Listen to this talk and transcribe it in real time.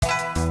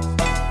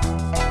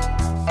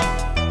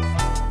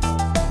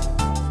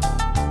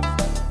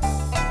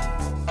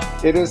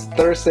It is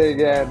Thursday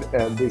again,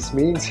 and this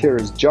means here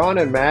is John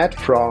and Matt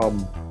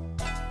from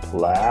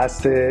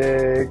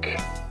Plastic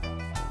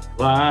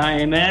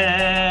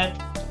Climate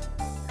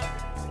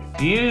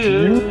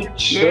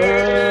Future.com.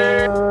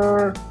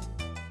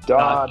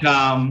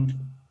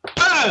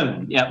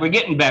 Boom! Yeah, we're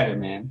getting better,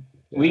 man.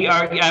 We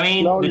are, I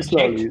mean,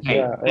 slowly.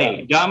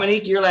 Hey,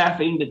 Dominic, you're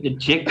laughing, but the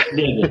chicks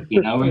dig it.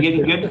 We're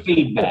getting good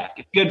feedback.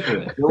 It's good for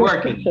us. We're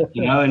working it,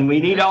 and we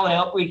need all the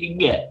help we can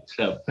get.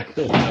 So,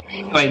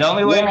 anyway, the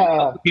only way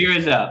to here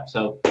is up.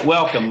 So,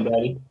 welcome,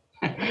 buddy.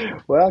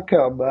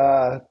 Welcome.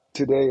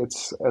 Today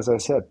it's, as I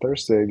said,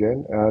 Thursday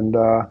again, and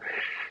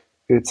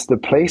it's the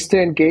place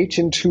to engage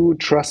into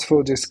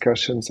trustful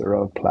discussions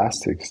around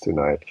plastics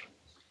tonight.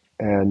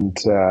 And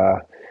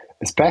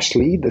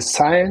especially the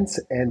science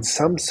and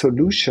some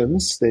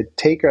solutions that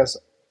take us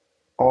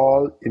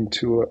all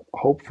into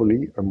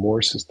hopefully a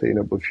more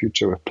sustainable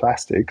future with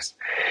plastics.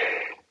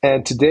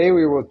 And today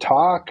we will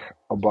talk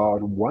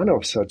about one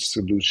of such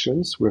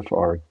solutions with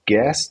our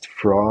guest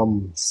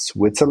from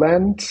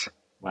Switzerland,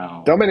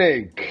 Wow.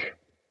 Dominic.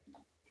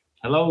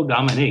 Hello,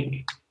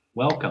 Dominic.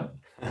 Welcome.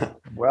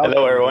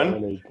 Hello, everyone.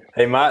 Dominic.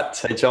 Hey, Matt.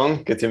 Hey,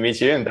 John. Good to meet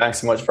you. And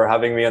thanks so much for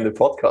having me on the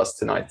podcast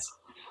tonight.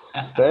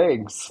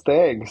 Thanks.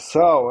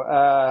 So,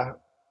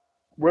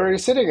 where are you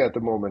sitting at the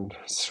moment?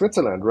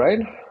 Switzerland, right?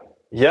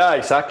 Yeah,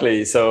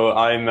 exactly. So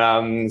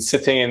I'm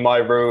sitting in my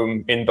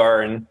room in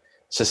Bern,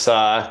 just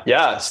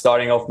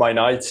starting off my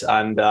night,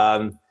 and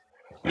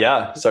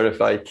sort of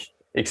like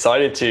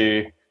excited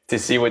to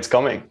see what's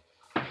coming.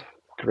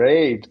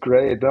 Great.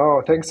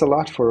 No, thanks a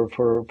lot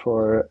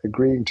for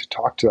agreeing to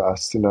talk to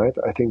us tonight.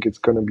 I think it's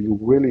going to be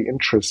really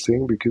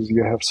interesting because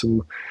you have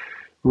some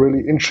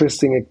really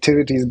interesting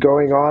activities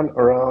going on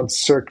around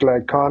circular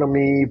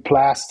economy,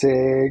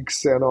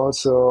 plastics, and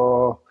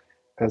also,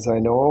 as I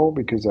know,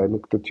 because I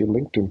looked at your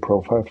LinkedIn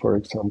profile, for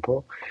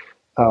example,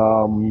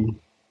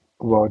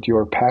 about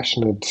your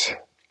passionate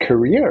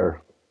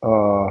career.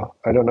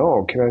 I don't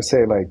know, can I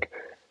say like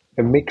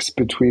a mix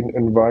between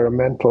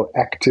environmental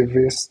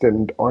activist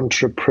and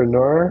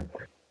entrepreneur?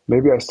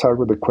 Maybe I start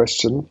with a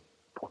question.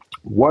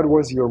 What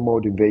was your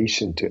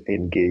motivation to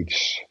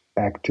engage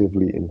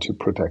actively into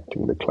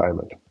protecting the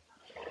climate?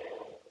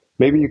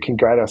 Maybe you can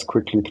guide us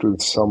quickly through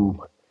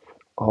some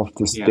of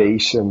the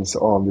stations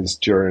on this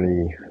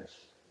journey.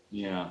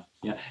 Yeah.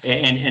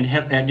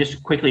 And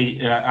just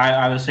quickly,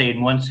 I would say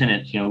in one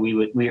sentence, we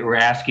were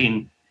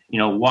asking,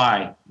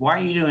 why? Why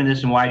are you doing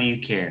this, and why do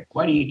you care?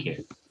 Why do you care?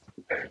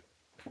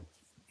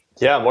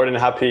 Yeah, more than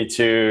happy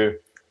to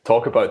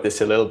talk about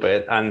this a little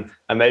bit, and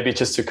maybe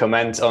just to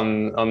comment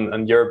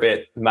on your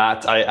bit,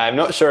 Matt. I'm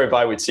not sure if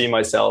I would see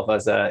myself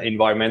as an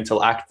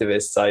environmental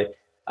activist.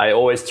 I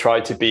always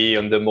try to be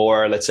on the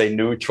more, let's say,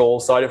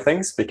 neutral side of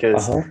things,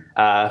 because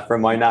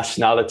from my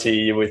nationality,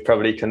 you would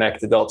probably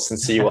connect the dots and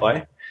see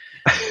why.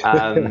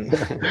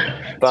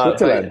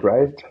 Switzerland,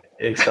 right?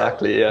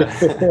 Exactly,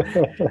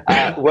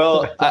 yeah.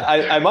 Well,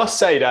 I must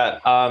say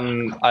that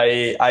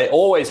I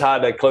always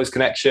had a close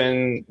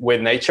connection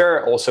with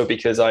nature, also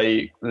because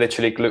I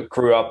literally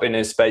grew up in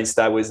a space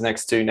that was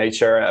next to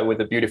nature, with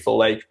a beautiful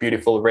lake,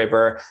 beautiful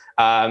river.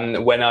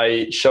 When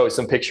I show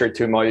some picture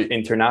to my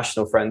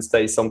international friends,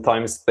 they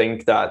sometimes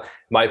think that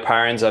my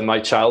parents and my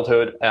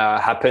childhood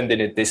happened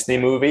in a Disney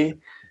movie.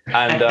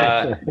 And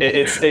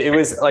it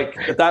was like,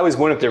 that was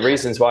one of the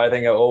reasons why I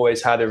think I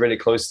always had a really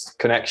close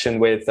connection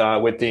with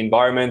the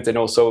environment, and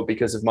also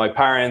because of my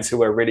parents, who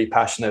were really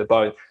passionate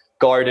about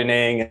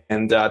gardening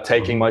and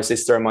taking my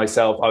sister and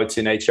myself out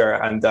to nature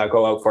and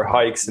go out for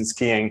hikes and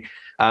skiing.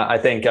 I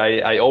think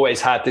I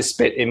always had this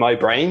bit in my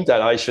brain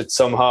that I should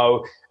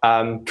somehow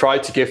try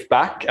to give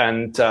back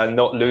and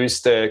not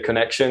lose the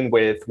connection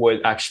with what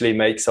actually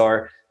makes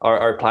our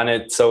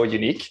planet so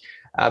unique.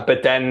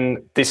 But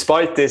then,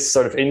 despite this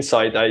sort of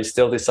insight, I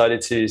still decided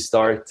to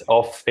start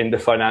off in the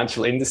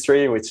financial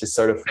industry, which is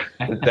sort of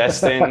the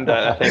destined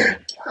that I think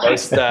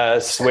most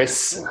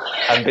Swiss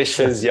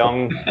ambitious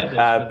young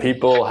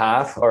people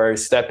have or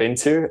step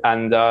into.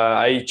 And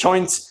I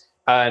joined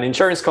an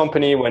insurance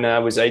company when I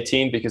was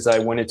 18 because I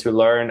wanted to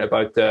learn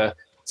about the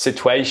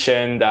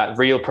situation that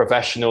real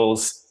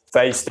professionals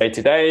face day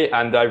to day.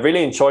 And I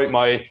really enjoyed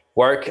my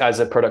work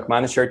as a product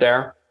manager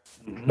there,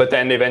 but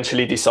then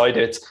eventually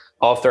decided,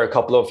 after a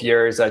couple of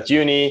years at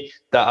uni,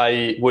 that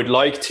I would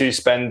like to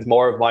spend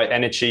more of my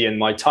energy and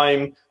my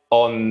time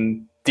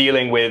on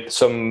dealing with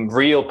some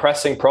real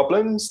pressing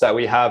problems that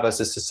we have as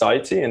a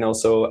society and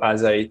also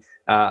as a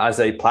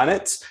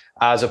planet,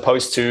 as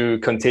opposed to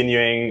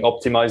continuing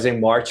optimizing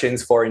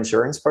margins for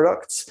insurance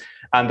products.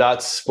 And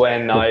that's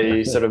when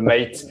I sort of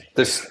made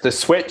the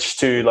switch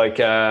to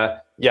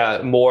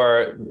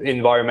more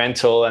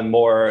environmental and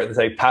more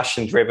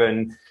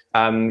passion-driven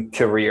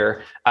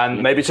career.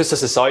 And maybe just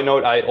as a side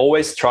note, I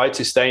always try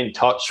to stay in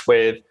touch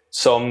with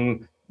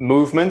some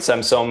movements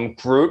and some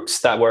groups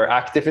that were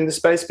active in the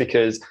space,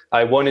 because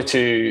I wanted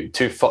to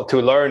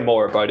learn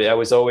more about it. I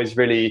was always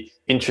really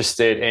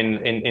interested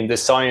in the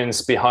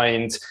science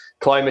behind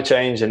climate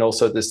change, and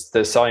also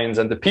the science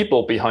and the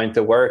people behind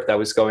the work that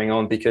was going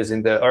on, because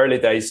in the early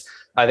days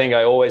I think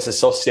I always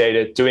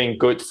associated doing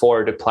good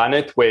for the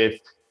planet with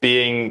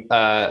being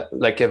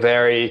like a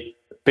very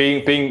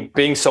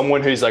being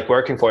someone who's like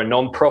working for a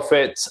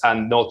non-profit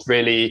and not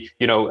really,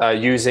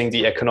 using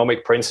the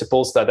economic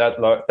principles that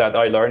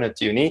I learned at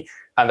uni.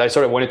 And I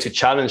sort of wanted to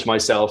challenge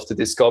myself to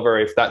discover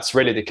if that's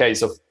really the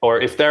case,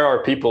 or if there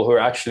are people who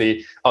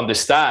actually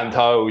understand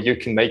how you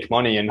can make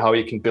money and how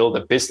you can build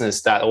a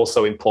business that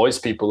also employs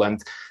people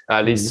and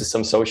leads to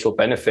some social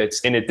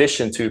benefits in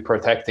addition to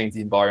protecting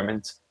the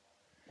environment.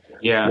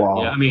 Yeah,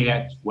 wow. Yeah. I mean,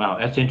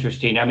 that's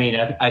interesting. I mean,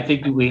 I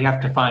think we have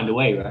to find a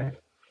way, right?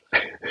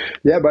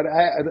 Yeah, but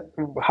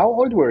how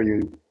old were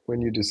you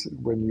when you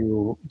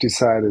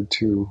decided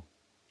to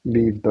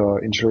leave the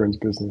insurance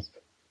business?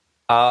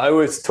 I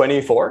was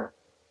 24.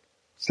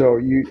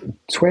 So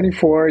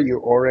 24, you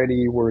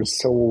already were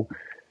so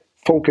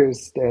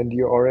focused, and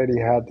you already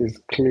had this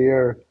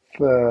clear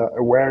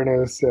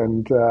awareness,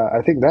 and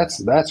I think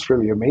that's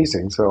really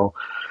amazing. So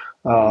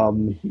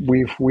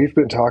we've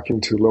been talking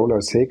to Lola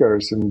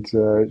Segers, and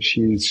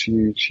she's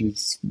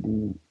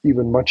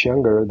even much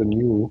younger than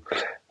you.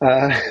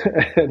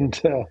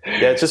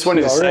 Yeah, just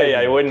wanted to say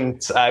I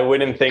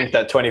wouldn't think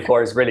that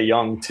 24 is really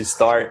young to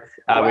start.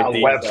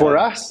 Well, for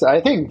us,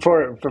 I think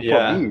for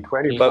me,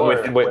 24. But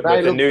with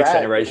the new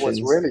generation, it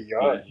was really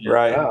young,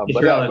 right?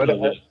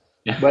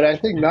 Yeah, but I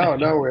think now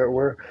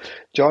we're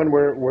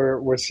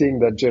seeing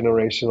that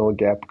generational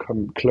gap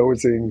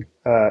closing.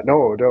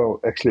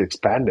 Actually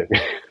expanding.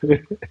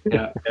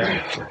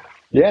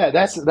 Yeah,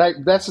 that's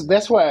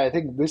why I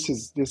think this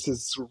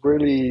is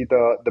really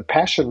the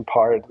passion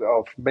part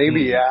of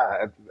maybe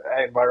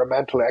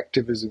environmental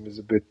activism is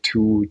a bit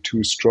too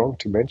strong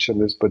to mention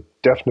this, but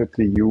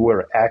definitely you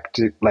were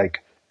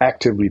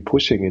actively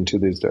pushing into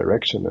this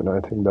direction, and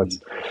I think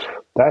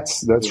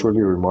that's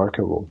really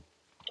remarkable.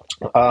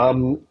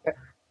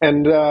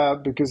 And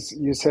because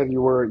you said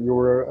you were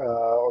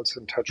also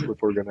in touch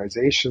with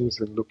organizations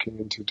and looking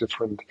into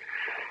different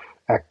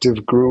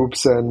active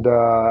groups, and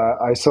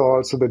I saw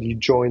also that you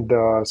joined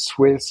the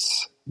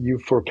Swiss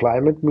Youth for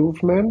Climate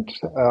movement.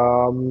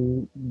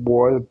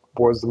 What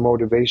was the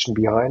motivation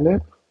behind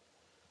it?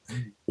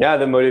 Yeah,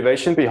 the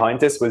motivation behind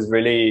this was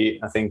really,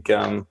 I think,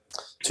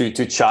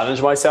 to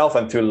challenge myself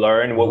and to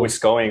learn what was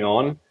going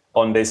on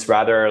this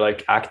rather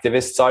like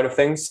activist side of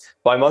things.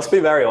 But I must be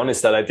very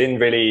honest that I didn't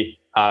really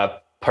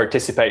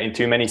participate in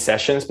too many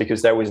sessions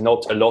because there was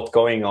not a lot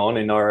going on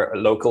in our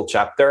local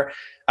chapter.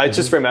 I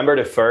just remember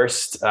the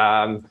first,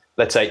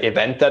 let's say,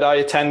 event that I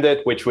attended,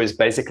 which was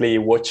basically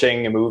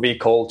watching a movie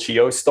called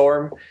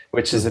Geostorm,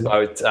 which is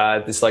about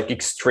this like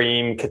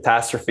extreme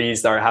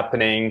catastrophes that are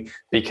happening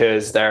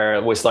because there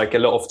was like a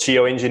lot of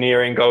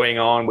geoengineering going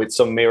on with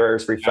some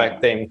mirrors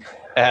reflecting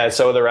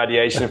solar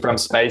radiation from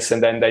space,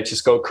 and then they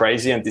just go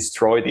crazy and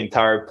destroy the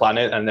entire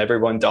planet and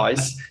everyone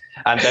dies.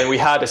 And then we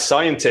had a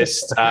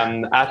scientist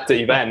at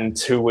the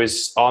event who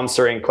was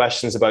answering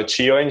questions about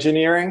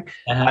geoengineering,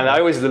 and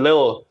I was a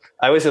little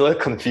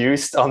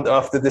confused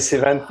after this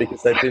event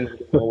because I didn't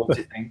really know what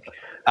to think.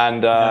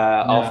 And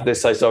after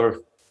this, I sort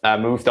of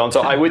moved on.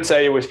 So I would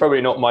say it was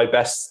probably not my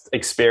best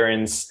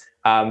experience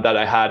that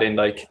I had in,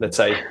 like, let's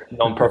say,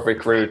 non-profit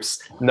groups.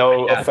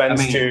 No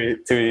offense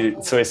to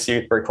Swiss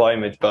Youth for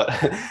Climate, but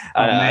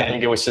I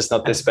think it was just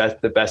not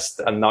the best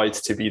night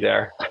to be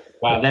there.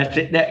 Wow, that's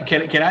it.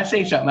 Can I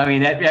say something? I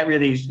mean,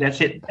 that's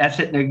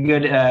hitting a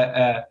good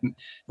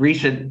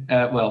recent.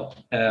 I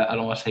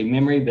don't want to say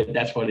memory, but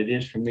that's what it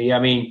is for me. I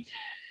mean,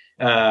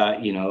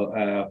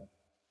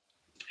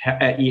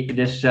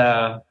 this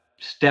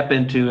step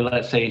into,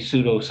 let's say,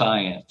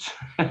 pseudoscience,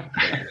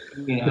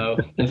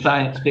 in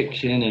science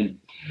fiction, and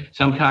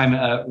some kind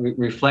of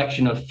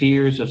reflection of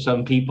fears of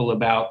some people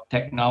about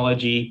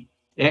technology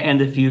and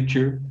the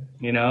future.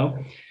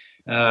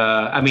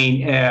 I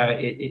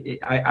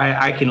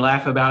I can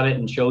laugh about it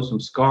and show some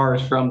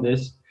scars from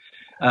this,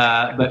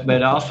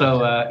 but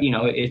also,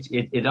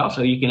 it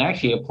also, you can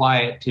actually apply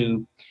it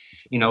to,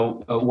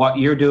 what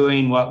you're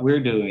doing, what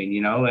we're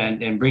doing,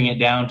 and bring it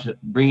down to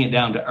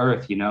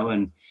earth,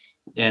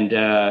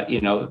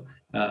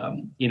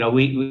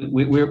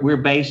 we're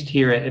based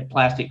here at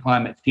Plastic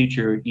Climate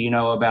Future,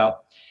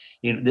 about,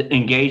 the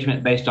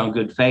engagement based on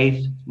good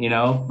faith,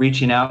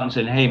 reaching out and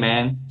saying, hey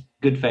man,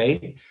 good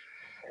faith.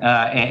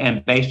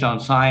 And based on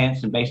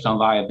science and based on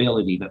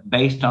viability, but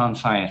based on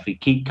science. We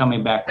keep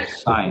coming back to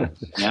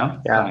science,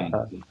 Science.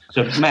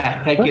 So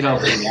Matt, take it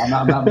over. I'm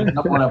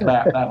not one of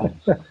that one,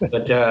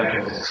 but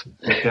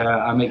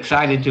I'm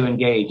excited to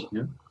engage.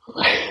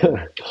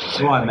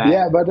 Go on, Matt.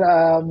 Yeah, but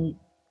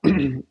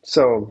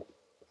so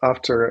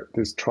after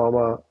this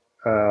trauma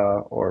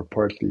or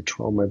partly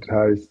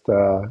traumatized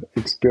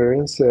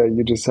experience,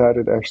 you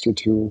decided actually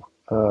to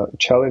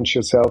challenge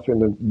yourself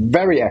in a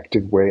very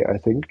active way, I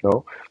think,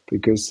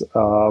 because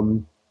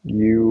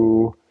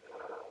you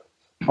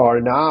are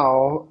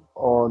now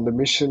on the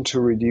mission to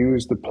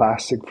reduce the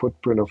plastic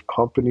footprint of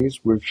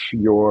companies with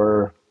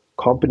your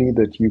company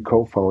that you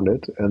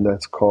co-founded, and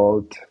that's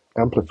called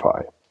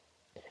Ampliphi.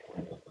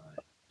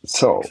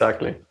 So,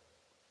 exactly,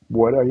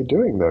 what are you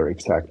doing there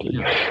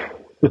exactly?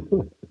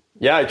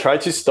 Yeah, I try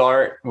to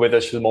start with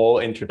a small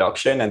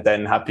introduction and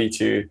then happy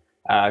to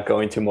go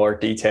into more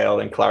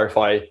detail and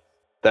clarify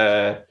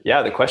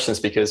the questions,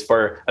 because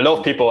for a lot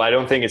of people, I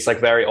don't think it's like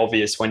very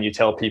obvious when you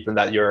tell people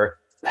that you're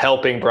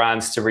helping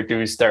brands to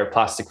reduce their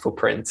plastic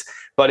footprint.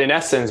 But in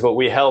essence, what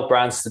we help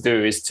brands to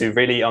do is to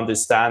really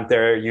understand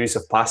their use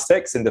of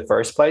plastics in the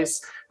first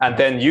place, and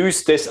then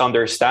use this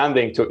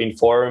understanding to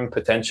inform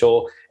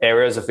potential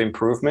areas of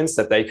improvements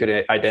that they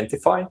could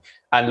identify.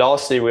 And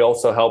lastly, we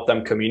also help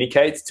them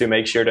communicate to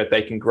make sure that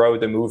they can grow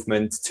the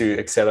movement to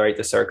accelerate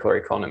the circular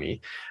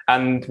economy.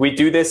 And we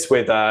do this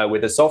with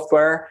a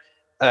software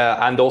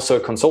and also a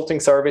consulting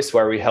service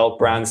where we help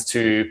brands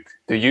to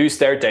use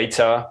their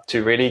data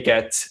to really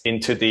get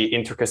into the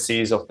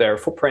intricacies of their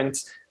footprint,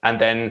 and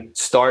then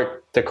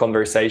start the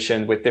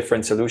conversation with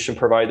different solution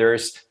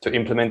providers to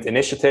implement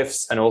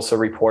initiatives and also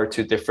report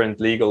to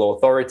different legal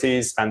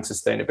authorities and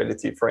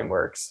sustainability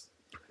frameworks.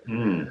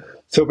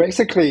 So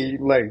basically,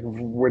 like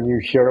when you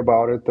hear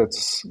about it,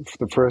 that's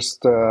the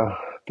first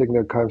thing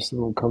that comes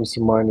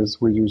to mind is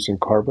reducing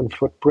carbon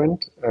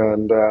footprint.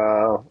 And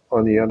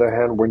on the other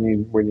hand, when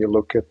you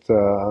look at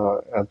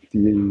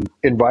the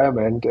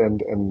environment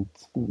and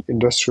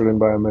industrial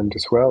environment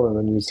as well, and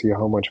then you see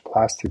how much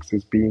plastics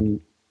is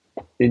being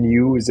in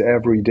use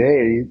every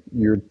day,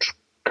 you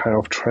kind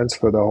of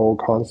transfer the whole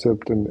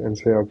concept and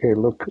say, okay,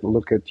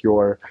 look at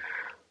your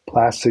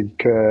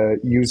plastic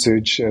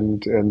usage,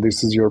 and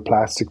this is your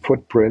plastic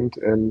footprint,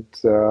 and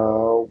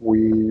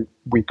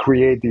we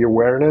create the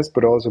awareness,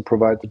 but also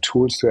provide the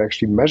tools to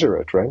actually measure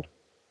it, right?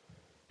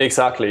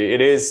 Exactly.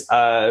 It is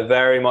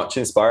very much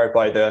inspired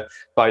by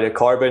the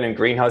carbon and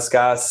greenhouse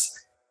gas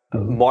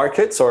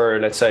markets, or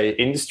let's say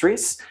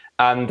industries.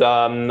 And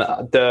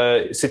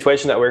the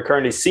situation that we're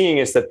currently seeing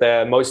is that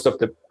most of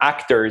the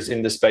actors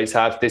in the space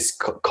have this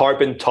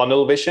carbon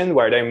tunnel vision,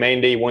 where they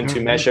mainly want to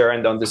measure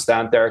and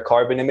understand their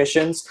carbon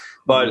emissions.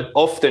 But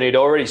often it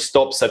already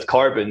stops at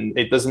carbon.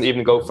 It doesn't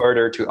even go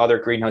further to other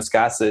greenhouse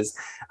gases.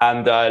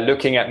 And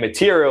looking at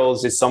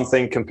materials is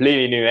something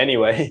completely new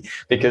anyway,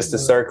 because the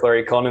circular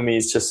economy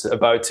is just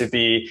about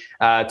to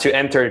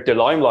enter the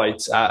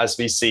limelight, as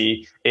we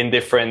see in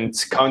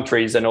different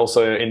countries and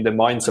also in the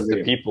minds of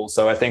the people.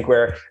 So I think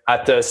we're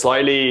at a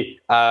slightly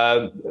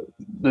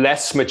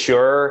less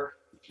mature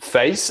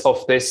phase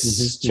of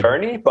this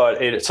journey, but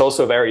it's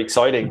also very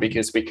exciting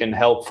because we can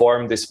help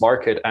form this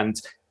market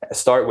and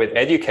start with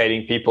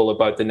educating people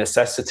about the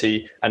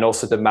necessity and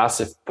also the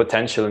massive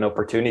potential and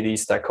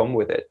opportunities that come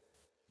with it.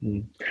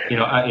 You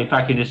know, if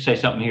I could just say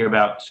something here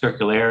about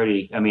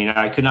circularity, I mean,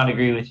 I could not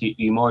agree with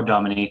you more,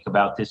 Dominic,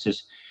 about this.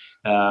 Is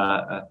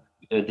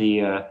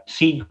the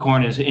seed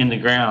corn is in the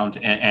ground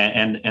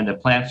and the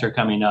plants are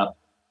coming up,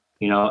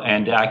 you know,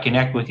 and I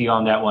connect with you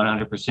on that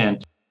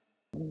 100%.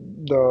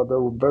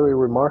 The very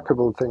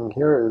remarkable thing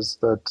here is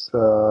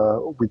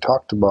that we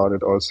talked about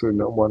it also in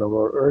one of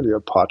our earlier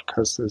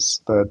podcasts,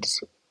 is that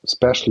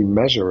especially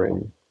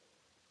measuring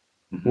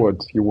what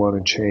you want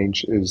to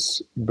change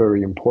is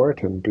very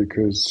important,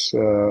 because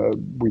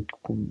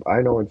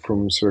I know it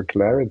from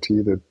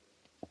circularity that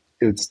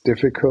it's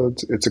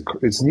difficult.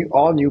 It's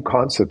all new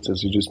concepts,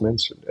 as you just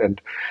mentioned,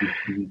 and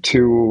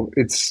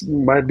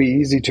might be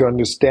easy to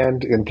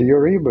understand in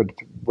theory, but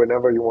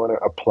whenever you want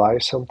to apply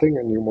something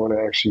and you want to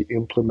actually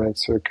implement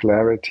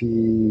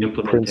circularity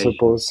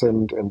principles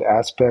and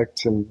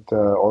aspects, and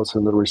also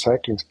in the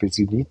recycling space,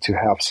 you need to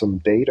have some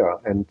data.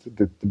 And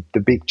the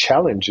big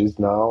challenge is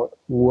now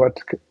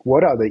what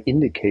are the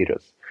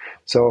indicators?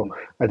 So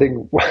I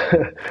think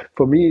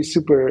for me,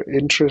 super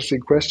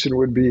interesting question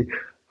would be,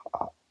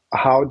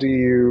 how do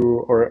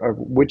you, or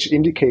which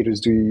indicators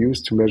do you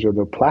use to measure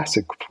the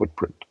plastic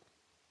footprint?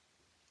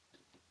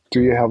 Do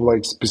you have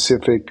like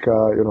specific,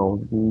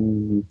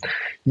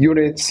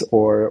 units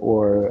or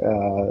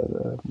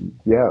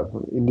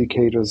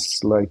indicators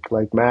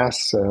like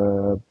mass,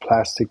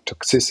 plastic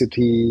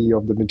toxicity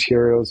of the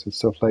materials and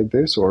stuff like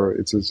this, or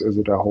is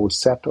it a whole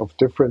set of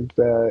different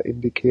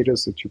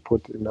indicators that you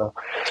put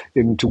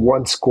into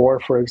one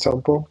score, for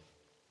example?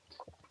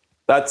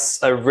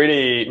 That's a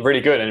really,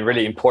 really good and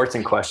really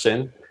important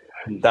question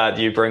that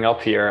you bring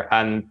up here.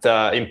 And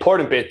the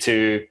important bit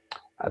to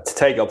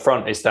take up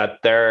front is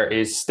that there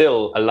is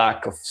still a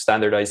lack of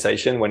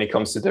standardization when it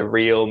comes to the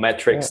real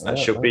metrics that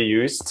should be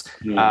used.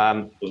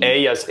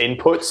 A, as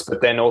inputs,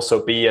 but then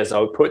also B, as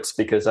outputs,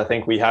 because I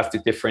think we have to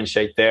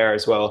differentiate there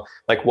as well.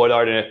 Like, what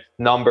are the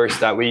numbers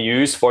that we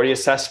use for the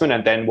assessment?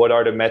 And then what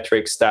are the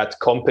metrics that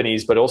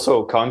companies, but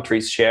also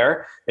countries,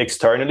 share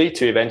externally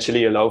to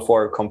eventually allow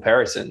for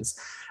comparisons?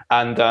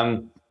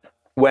 And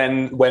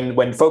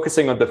when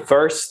focusing on the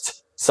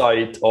first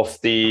side of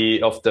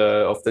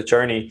the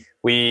journey,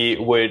 we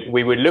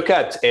would look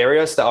at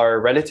areas that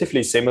are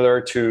relatively similar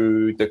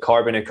to the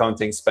carbon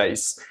accounting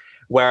space,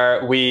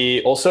 where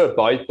we also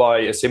abide by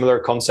a similar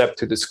concept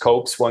to the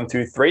scopes 1,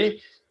 2,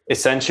 3,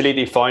 essentially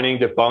defining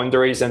the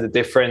boundaries and the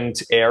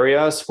different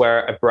areas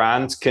where a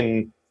brand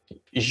can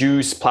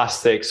use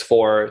plastics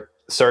for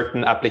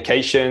certain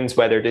applications,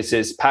 whether this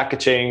is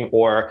packaging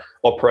or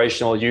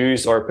operational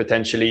use or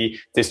potentially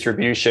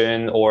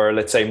distribution or,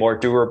 let's say, more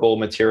durable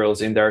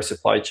materials in their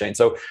supply chain.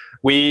 So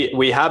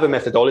we have a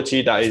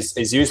methodology that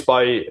is used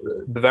by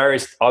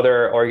various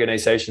other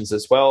organizations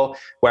as well,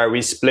 where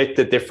we split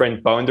the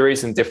different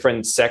boundaries and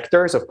different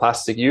sectors of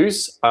plastic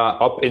use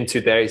up into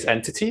these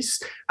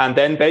entities. And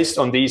then based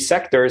on these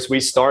sectors,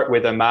 we start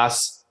with a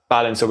mass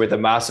balance, or with a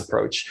mass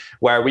approach,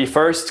 where we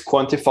first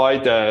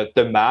quantify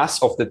the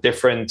mass of the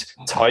different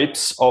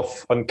types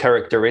of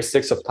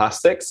characteristics of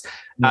plastics.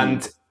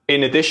 And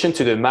in addition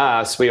to the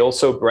mass, we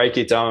also break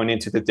it down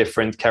into the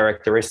different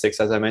characteristics,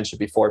 as I mentioned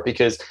before,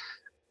 because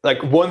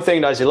like one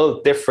thing that's a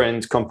little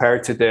different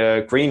compared to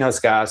the greenhouse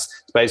gas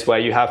space, where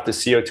you have the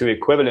CO2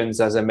 equivalents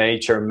as a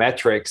major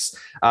metrics.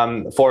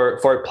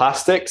 For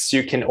plastics,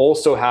 you can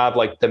also have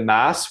like the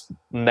mass,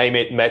 name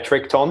it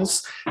metric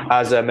tons,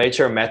 as a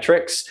major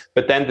metrics.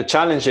 But then the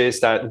challenge is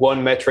that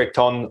 1 metric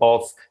ton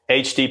of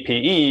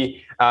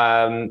HDPE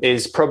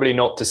is probably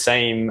not the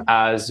same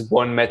as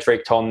 1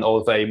 metric ton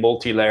of a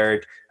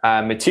multi-layered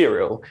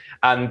material,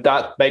 and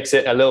that makes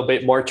it a little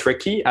bit more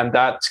tricky, and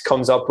that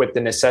comes up with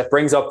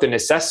brings up the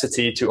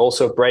necessity to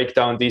also break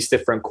down these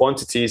different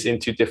quantities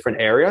into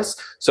different areas,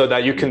 so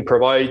that you can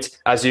provide,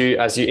 as you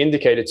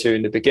indicated to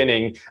in the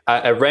beginning,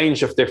 a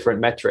range of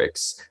different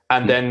metrics,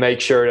 and then make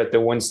sure that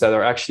the ones that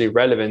are actually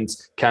relevant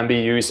can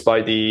be used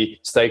by the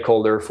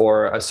stakeholder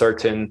for a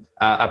certain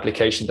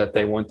application that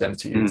they want them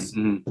to use.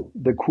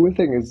 The cool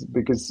thing is,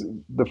 because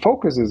the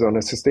focus is on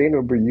a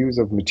sustainable use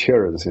of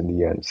materials in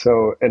the end.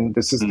 So, and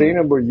the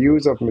sustainable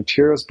use of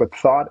materials, but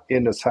thought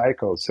in a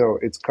cycle. So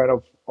it's kind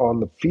of on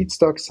the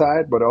feedstock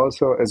side, but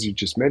also, as you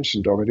just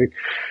mentioned, Dominic,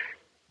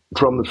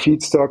 from the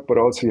feedstock, but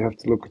also you have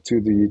to look to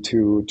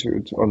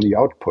on the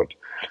output,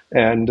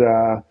 and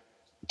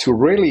to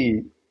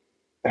really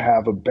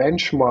have a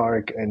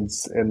benchmark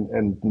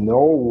and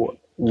know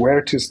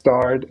where to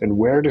start and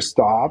where to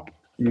stop.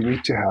 You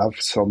need to have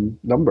some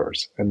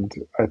numbers, and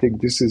I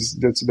think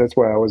that's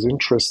why I was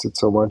interested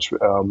so much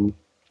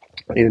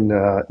in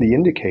the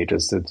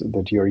indicators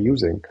that you're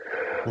using.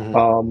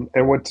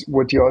 And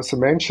what you also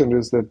mentioned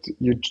is that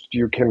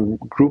you can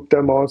group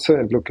them also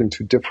and look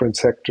into different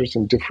sectors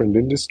and different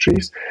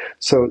industries.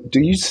 So do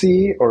you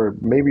see, or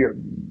maybe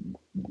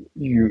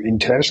you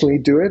intentionally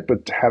do it,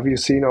 but have you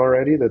seen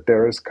already that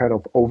there is kind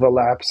of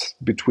overlaps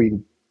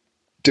between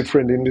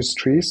different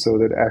industries, so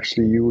that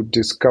actually you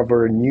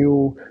discover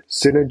new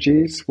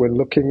synergies when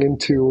looking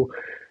into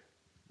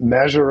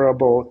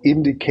measurable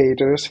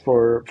indicators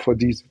for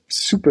these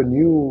super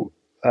new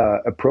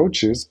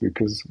approaches?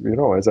 Because,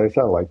 as I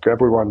said, like,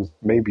 everyone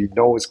maybe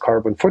knows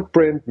carbon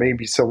footprint,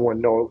 maybe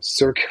someone knows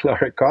circular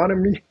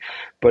economy,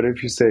 but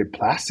if you say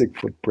plastic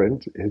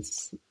footprint,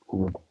 it's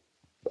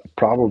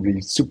probably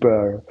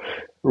super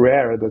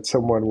rare that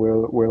someone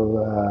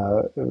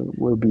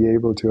will be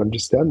able to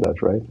understand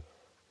that, right?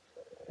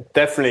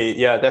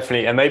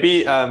 Definitely. And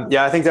maybe,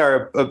 I think there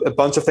are a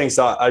bunch of things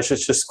that I should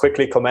just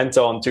quickly comment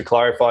on to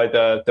clarify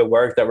the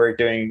work that we're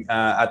doing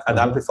at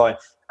Ampliphi.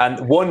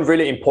 And one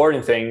really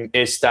important thing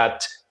is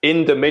that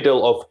in the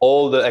middle of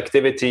all the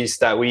activities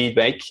that we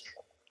make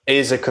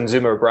is a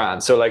consumer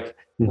brand. So like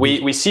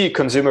we see a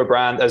consumer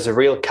brand as a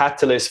real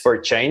catalyst for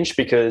change,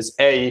 because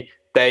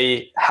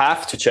they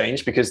have to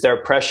change because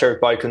they're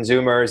pressured by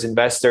consumers,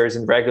 investors,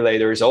 and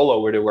regulators all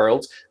over the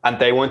world, and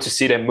they want to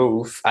see them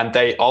move, and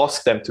they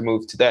ask them to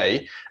move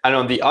today. And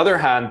on the other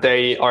hand,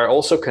 they are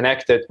also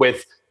connected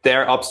with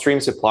their upstream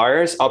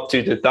suppliers up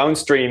to the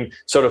downstream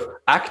sort of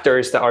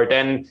actors that are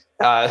then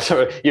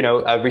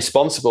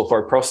responsible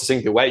for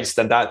processing the waste.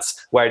 And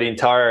that's where the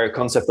entire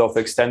concept of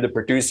extended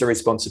producer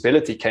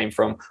responsibility came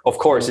from. Of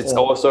course, it's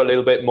also a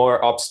little bit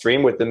more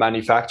upstream with the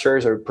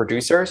manufacturers or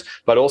producers,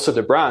 but also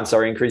the brands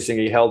are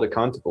increasingly held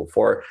accountable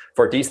for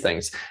these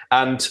things.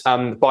 And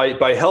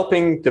by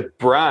helping the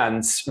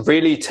brands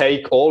really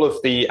take all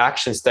of the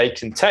actions they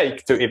can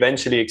take to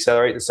eventually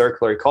accelerate the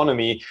circular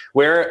economy,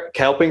 we're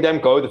helping them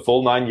go the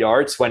full 9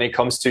 yards when it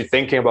comes to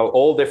thinking about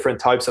all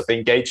different types of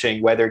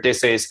engaging, whether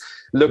this is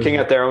looking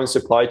at their own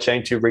supply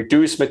chain to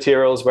reduce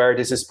materials where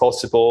this is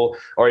possible,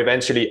 or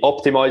eventually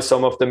optimize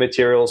some of the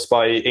materials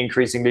by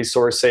increasingly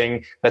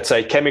sourcing, let's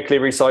say, chemically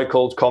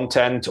recycled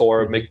content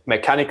or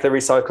mechanically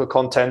recycled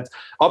content,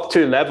 up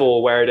to a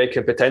level where they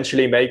can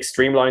potentially make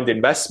streamlined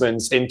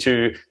investments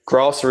into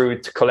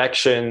grassroots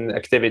collection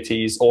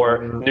activities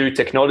or new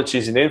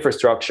technologies in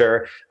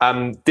infrastructure.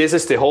 This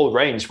is the whole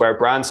range where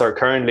brands are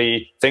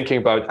currently thinking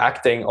about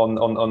acting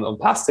on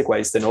plastic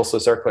waste and also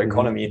circular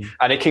economy.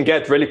 And it can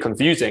get really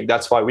confusing.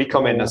 That's why we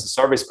come in as a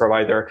service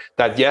provider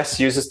that, yes,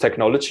 uses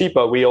technology,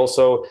 but we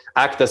also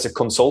act as a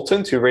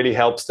consultant who really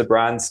helps the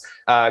brands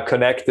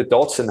connect the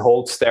dots and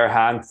holds their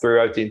hand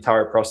throughout the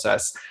entire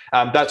process.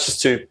 That's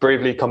just to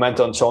briefly comment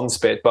on John's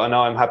bit, but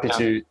now I'm happy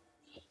to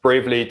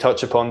briefly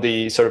touch upon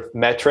the sort of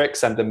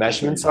metrics and the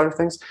measurement side of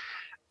things.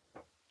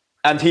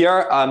 And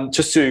here,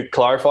 just to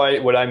clarify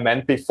what I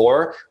meant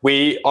before,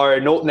 we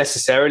are not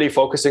necessarily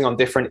focusing on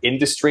different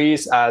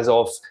industries as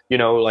of,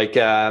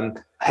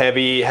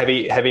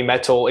 heavy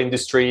metal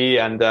industry,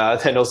 and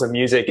then also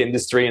music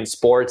industry and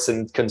sports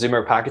and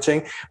consumer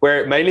packaging.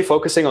 We're mainly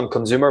focusing on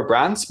consumer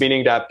brands,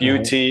 meaning that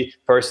beauty,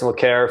 personal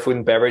care, food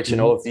and beverage,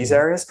 and all of these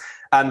areas.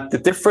 And the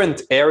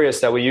different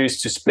areas that we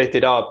use to split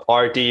it up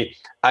are the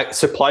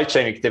supply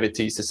chain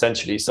activities,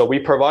 essentially. So we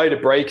provide a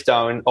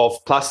breakdown of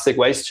plastic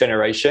waste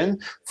generation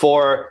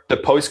for the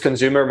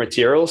post-consumer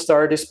materials that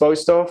are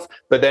disposed of,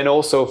 but then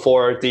also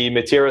for the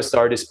materials that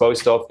are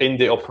disposed of in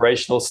the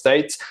operational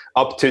state,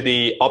 up to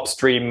the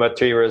upstream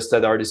materials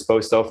that are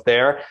disposed of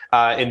there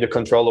in the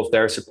control of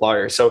their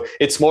suppliers. So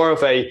it's more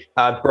of a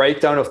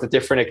breakdown of the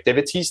different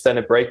activities than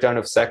a breakdown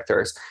of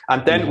sectors.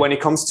 And then when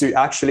it comes to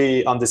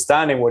actually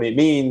understanding what it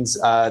means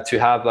to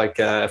have like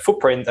a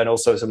footprint and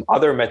also some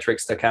other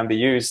metrics that can be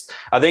used,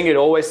 I think it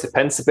always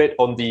depends a bit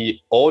on the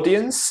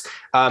audience.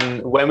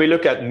 When we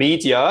look at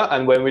media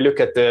and when we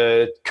look at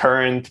the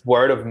current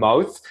word of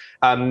mouth,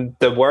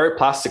 the word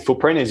plastic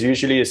footprint is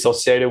usually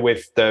associated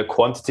with the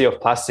quantity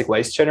of plastic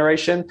waste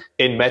generation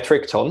in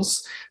metric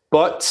tons.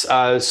 But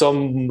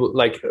some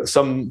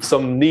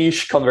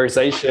niche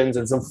conversations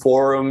and some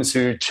forums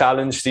who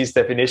challenge these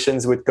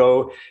definitions would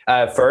go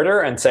further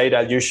and say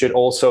that you should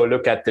also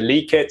look at the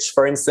leakage,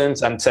 for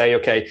instance, and say,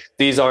 okay,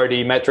 these are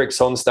the metric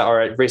tons that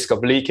are at risk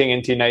of leaking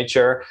into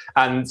nature.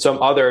 And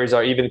some others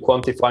are even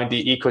quantifying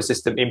the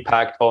ecosystem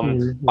impact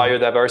on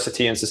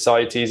biodiversity and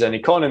societies and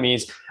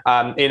economies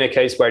in a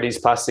case where these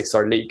plastics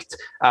are leaked.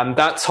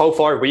 That's how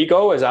far we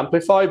go as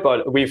Ampliphi,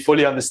 but we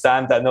fully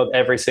understand that not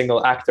every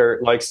single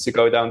actor likes to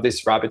go down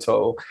this rabbit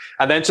hole.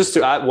 And then just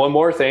to add one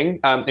more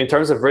thing, in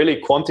terms of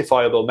really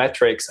quantifiable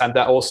metrics, and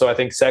that also I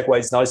think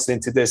segues nicely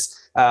into this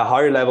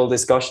higher level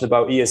discussion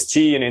about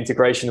ESG and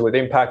integration with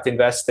impact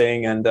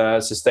investing and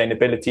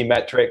sustainability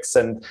metrics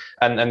and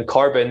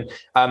carbon.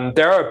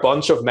 There are a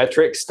bunch of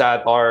metrics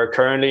that are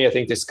currently, I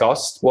think,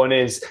 discussed. One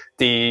is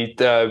the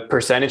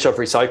percentage of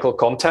recycled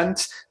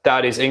content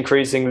that is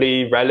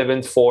increasingly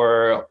relevant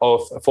for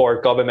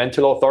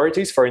governmental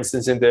authorities. For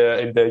instance, in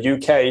the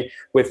UK,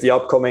 with the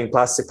upcoming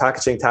plastic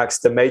packaging tax,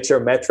 the major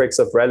metrics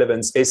of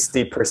relevance is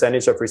the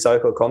percentage of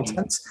recycled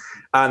content.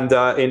 And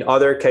in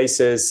other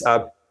cases,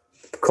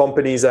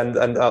 companies and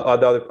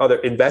other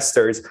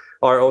investors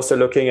are also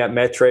looking at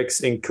metrics,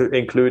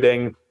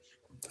 including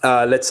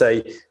let's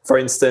say, for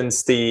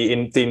instance, the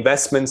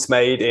investments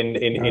made in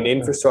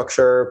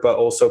infrastructure, but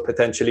also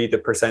potentially the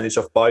percentage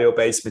of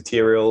bio-based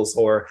materials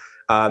or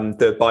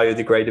the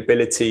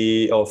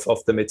biodegradability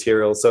of the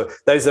material. So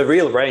there's a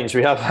real range.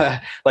 We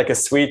have like a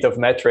suite of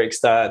metrics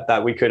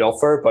that we could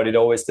offer, but it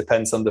always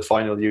depends on the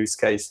final use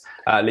case,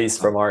 at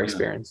least from our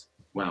experience.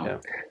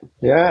 Wow.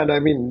 Yeah, and I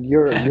mean,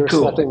 you're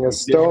cool. setting a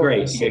stone.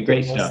 Great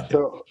stuff.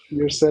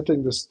 You're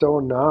setting the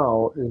stone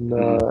now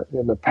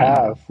in a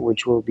path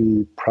which will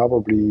be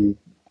probably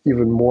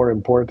even more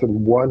important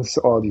once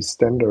all these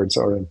standards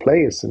are in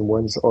place and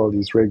once all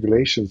these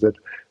regulations that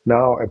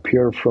now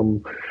appear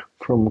from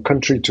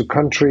country to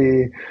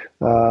country.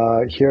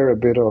 Here a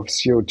bit of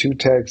CO2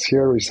 tax,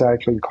 here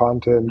recycling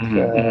content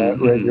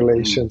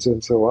regulations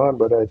and so on.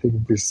 But I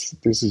think this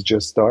is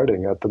just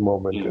starting at the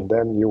moment, and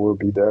then you will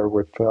be there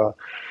with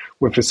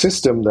a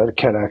system that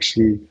can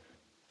actually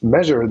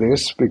measure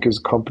this, because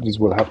companies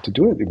will have to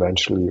do it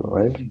eventually,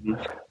 right?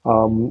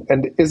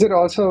 And is it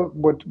also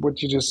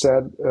what you just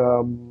said?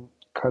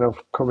 Kind of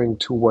coming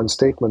to one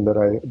statement that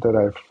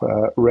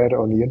I've read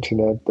on the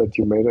internet that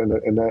you made,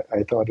 and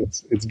I thought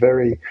it's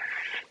very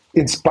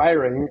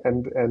inspiring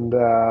and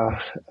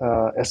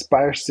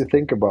aspires to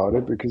think about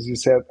it, because you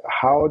said,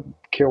 how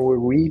can we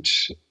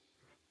reach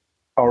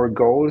our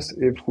goals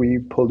if we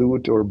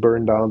pollute or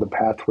burn down the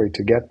pathway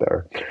to get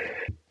there?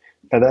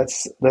 And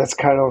that's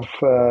kind of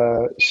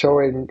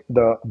showing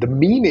the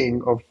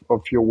meaning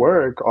of your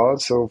work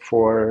also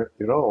for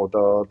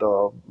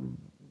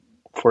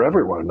for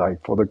everyone,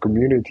 like for the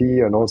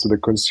community and also the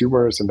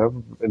consumers, and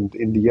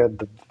in the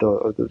end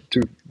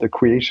the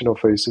creation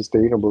of a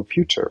sustainable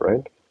future,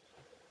 right?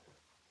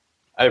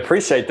 I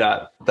appreciate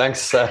that.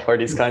 Thanks for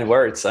these kind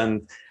words,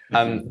 and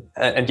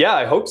yeah,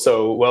 I hope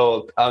so.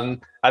 Well,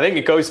 I think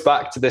it goes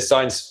back to the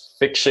science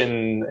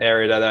fiction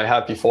area that I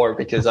had before,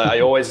 because I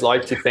always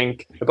like to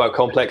think about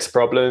complex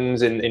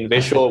problems in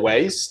visual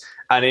ways.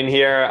 And in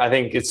here, I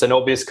think it's an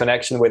obvious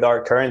connection with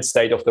our current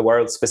state of the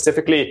world.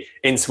 Specifically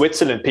in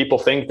Switzerland, people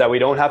think that we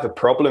don't have a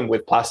problem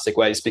with plastic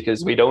waste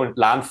because we don't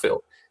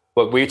landfill,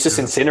 but we just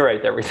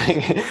incinerate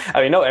everything.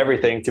 I mean, not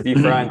everything, to be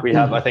frank. We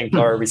have, I think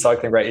our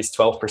recycling rate is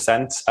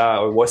 12%,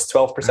 or was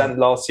 12%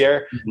 last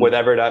year,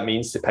 whatever that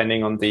means,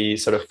 depending on the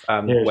sort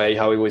of way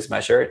how it was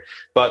measured.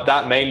 But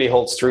that mainly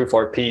holds true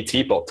for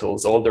PET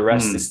bottles. All the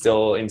rest is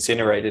still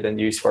incinerated and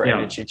used for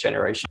energy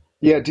generation.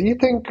 Yeah. Do you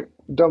think,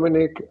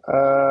 Dominic,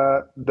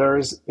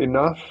 there's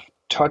enough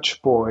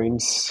touch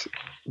points?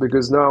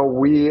 Because now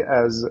we,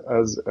 as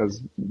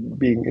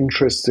being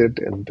interested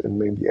and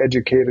maybe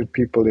educated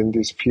people in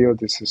this field,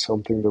 this is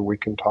something that we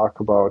can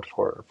talk about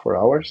for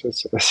hours,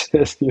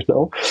 as you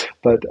know.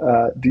 But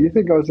do you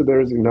think also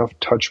there is enough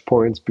touch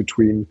points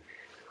between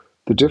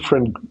the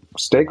different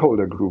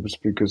stakeholder groups,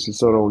 because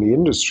it's not only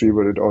industry,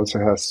 but it also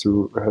has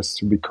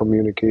to be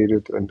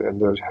communicated, and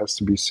there has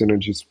to be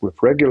synergies with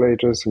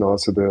regulators and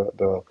also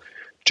the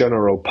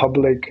general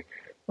public.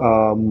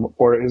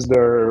 Or is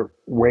there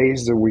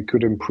ways that we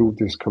could improve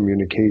this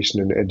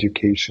communication and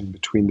education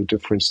between the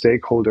different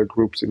stakeholder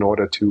groups in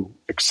order to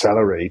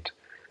accelerate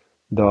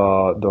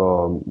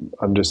the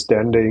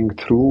understanding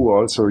through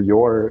also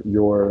your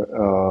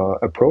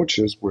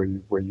approaches, where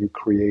you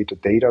create a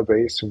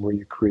database and where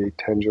you create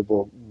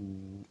tangible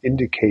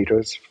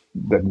indicators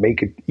that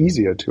make it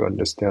easier to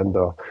understand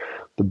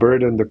the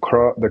burden,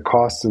 the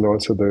costs, and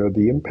also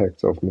the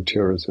impacts of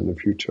materials in the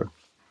future?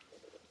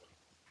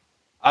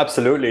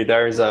 Absolutely,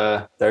 there's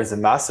a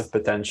massive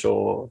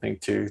potential, I think,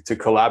 to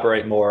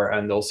collaborate more,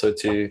 and also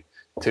to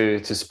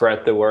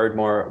spread the word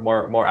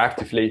more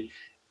actively.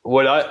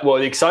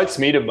 What excites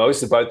me the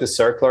most about the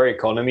circular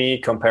economy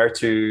compared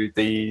to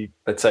the,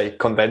 let's say,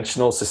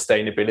 conventional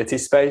sustainability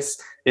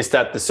space is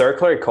that the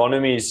circular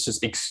economy is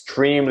just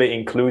extremely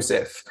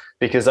inclusive.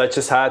 Because I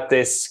just had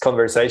this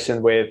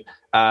conversation with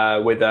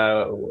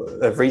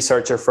a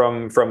researcher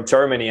from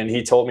Germany, and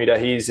he told me that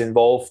he's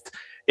involved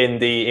in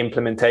the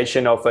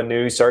implementation of a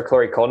new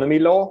circular economy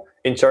law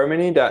in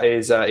Germany that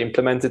is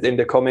implemented in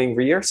the coming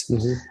years.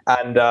 Mm-hmm.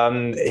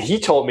 And he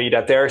told me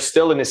that they're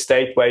still in a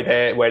state where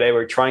they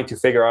were trying to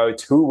figure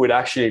out who would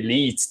actually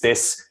lead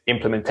this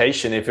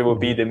implementation, if it would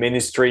be the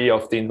Ministry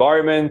of the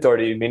Environment or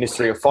the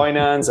Ministry of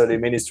Finance or the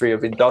Ministry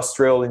of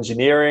Industrial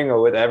Engineering or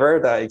whatever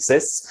that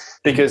exists,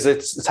 because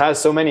it has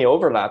so many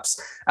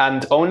overlaps.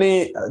 And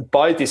only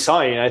by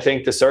design, I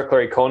think the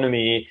circular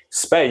economy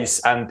space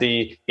and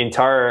the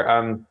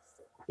entire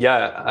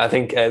I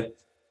think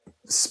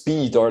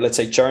speed, or let's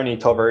say journey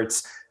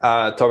towards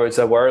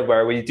a world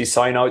where we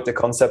design out the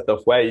concept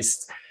of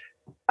waste,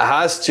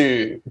 has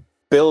to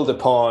build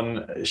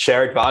upon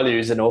shared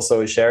values and also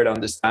a shared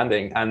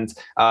understanding. And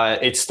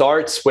it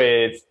starts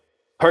with,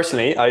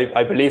 personally,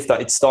 I believe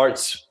that it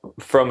starts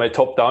from a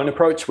top-down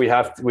approach. We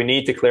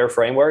need the clear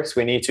frameworks.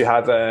 We need to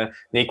have an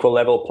equal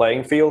level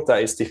playing field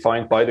that is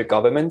defined by the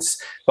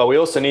governments. But we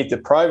also need the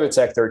private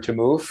sector to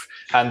move,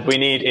 and we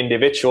need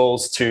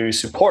individuals to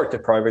support the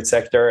private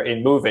sector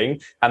in moving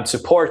and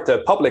support the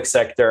public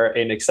sector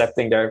in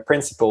accepting their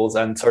principles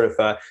and sort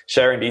of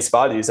sharing these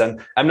values. And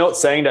I'm not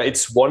saying that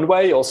it's one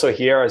way. Also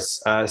here,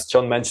 as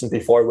John mentioned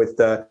before, with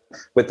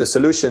the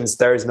solutions,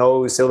 there is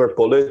no silver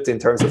bullet in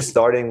terms of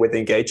starting with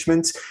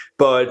engagement.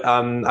 But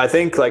I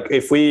think, like,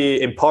 if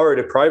we empower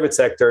the private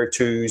sector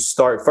to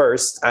start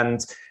first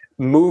and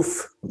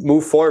move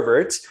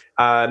forward,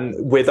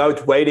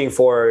 without waiting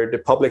for the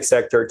public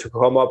sector to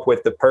come up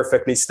with the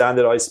perfectly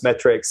standardized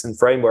metrics and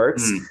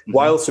frameworks,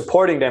 while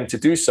supporting them to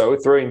do so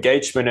through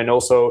engagement and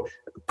also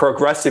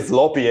progressive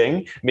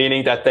lobbying,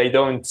 meaning that they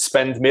don't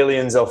spend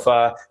millions of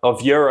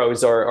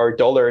euros or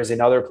dollars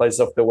in other places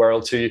of the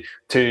world to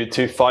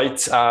fight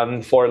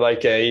for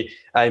like a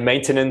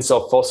maintenance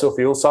of fossil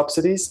fuel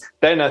subsidies,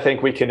 then I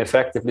think we can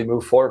effectively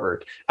move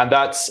forward. And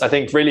that's, I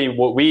think, really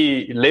what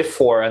we live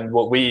for, and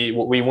what we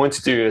want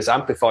to do is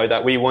Ampliphi,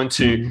 that we want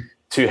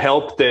to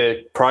help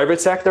the private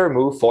sector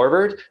move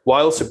forward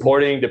while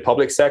supporting the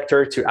public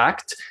sector to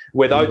act,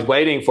 without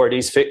waiting for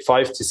these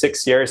 5 to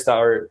 6 years that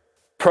are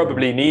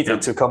probably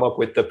needed to come up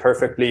with the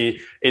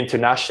perfectly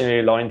internationally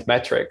aligned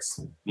metrics.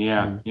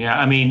 Yeah.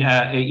 I mean,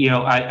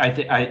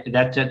 I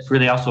that's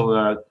really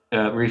also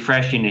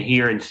refreshing to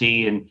hear and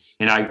see, and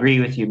I agree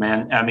with you,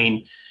 man. I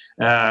mean,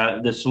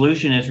 the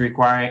solution is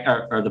requiring,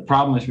 or the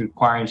problem is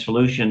requiring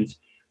solutions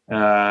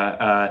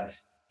now.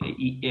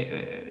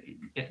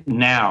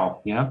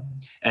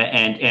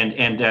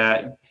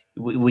 And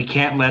we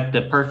can't let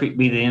the perfect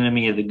be the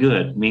enemy of the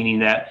good, meaning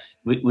that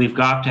we've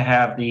got to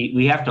have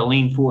we have to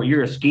lean forward.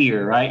 You're a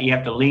skier, right? We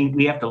have to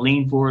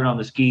lean forward on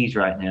the skis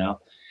right now.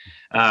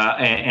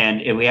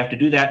 And we have to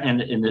do that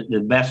in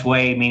the best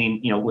way,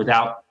 meaning,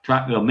 without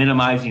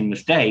minimizing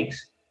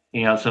mistakes,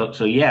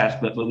 so yes,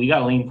 but we got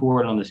to lean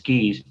forward on the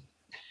skis,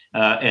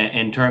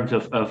 in terms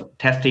of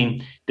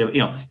testing,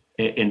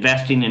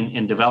 investing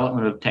in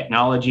development of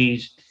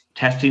technologies,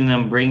 testing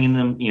them, bringing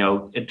them,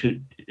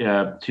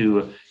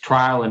 to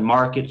trial and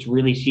markets,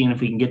 really seeing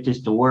if we can get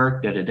this to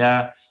work,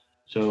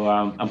 So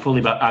I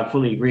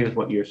fully agree with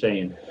what you're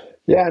saying.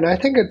 Yeah, and I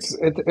think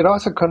it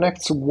also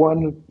connects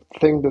one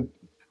thing that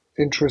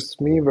interests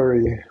me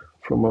very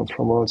from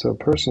also a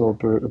personal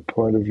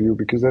point of view,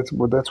 because that's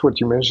what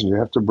you mentioned. You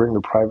have to bring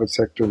the private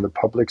sector and the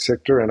public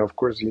sector, and of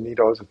course you need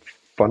also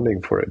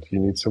funding for it. You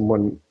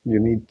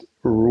need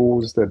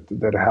rules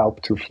that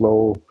help to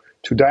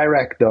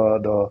direct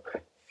the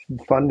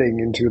funding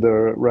into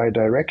the right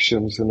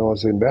directions, and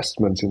also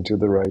investments into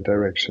the right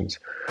directions.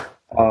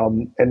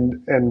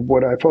 And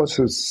what I've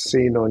also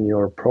seen on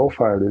your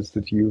profile is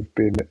that you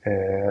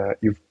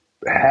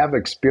have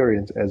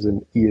experience as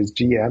an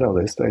ESG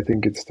analyst. I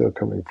think it's still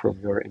coming from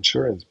your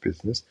insurance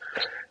business.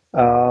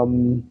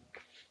 And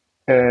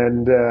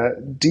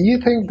do you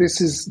think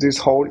this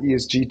whole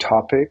ESG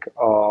topic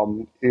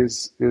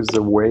is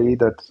a way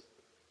that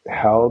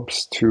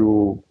helps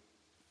to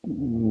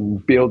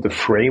build a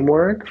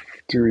framework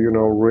to,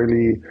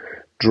 really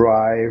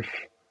drive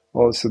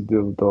also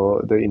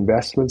the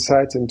investment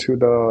sides into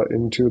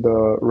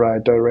the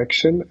right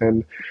direction,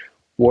 and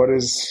what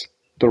is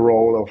the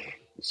role of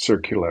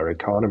circular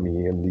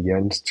economy in the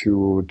end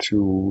to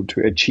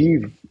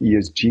achieve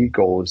ESG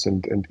goals,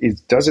 and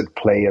does it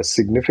play a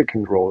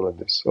significant role in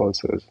this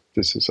also?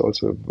 This is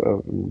also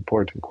an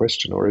important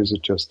question, or is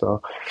it just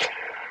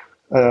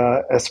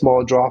a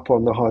small drop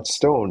on the hot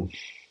stone?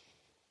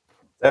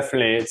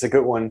 Definitely, it's a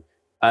good one.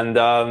 And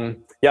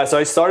so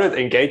I started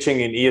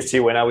engaging in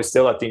ESG when I was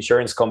still at the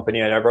insurance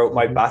company, and I wrote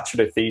my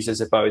bachelor thesis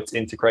about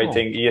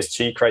integrating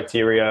ESG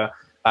criteria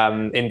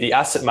in the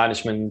asset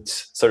management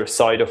sort of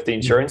side of the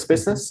insurance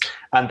business.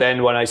 And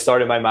then when I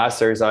started my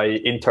master's, I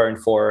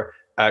interned for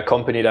a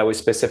company that was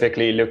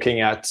specifically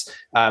looking at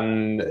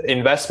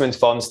investment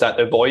funds that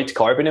avoid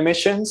carbon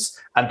emissions.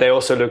 And they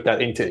also looked at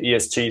into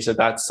ESG. So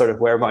that's sort of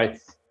where my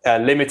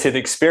limited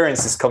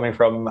experience is coming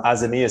from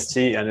as an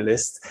ESG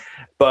analyst.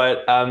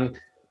 But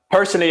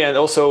personally, and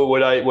also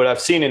what I've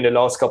seen in the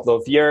last couple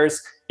of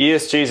years,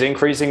 ESG is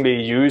increasingly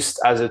used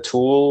as a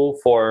tool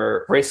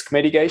for risk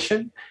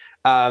mitigation.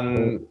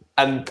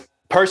 And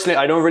personally,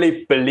 I don't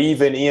really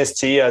believe in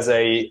ESG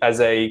as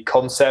a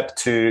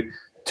concept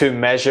to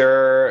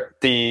measure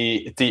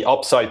the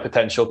upside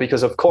potential,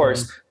 because of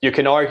course you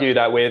can argue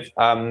that with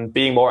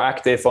being more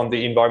active on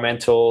the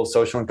environmental,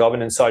 social, and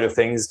governance side of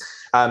things,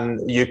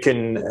 you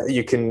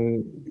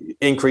can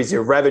increase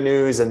your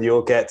revenues and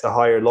you'll get a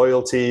higher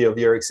loyalty of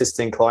your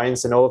existing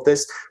clients and all of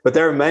this. But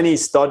there are many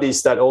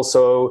studies that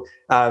also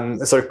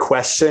sort of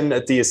question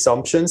the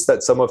assumptions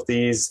that some of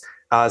these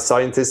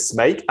scientists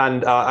make,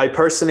 and I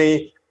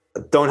personally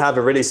don't have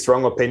a really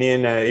strong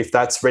opinion if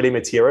that's really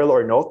material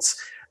or not.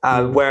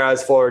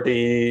 Whereas for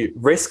the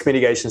risk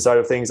mitigation side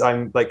of things,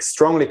 I'm like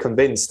strongly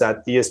convinced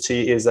that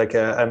ESG is like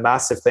a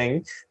massive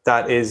thing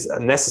that is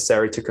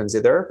necessary to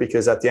consider,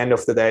 because at the end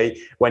of the day,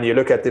 when you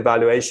look at the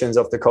valuations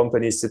of the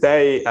companies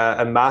today,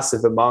 a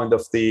massive amount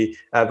of the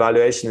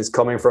valuation is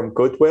coming from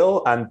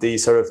goodwill and the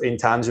sort of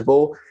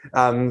intangible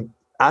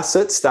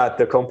assets that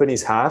the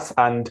companies have,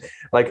 and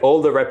like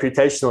all the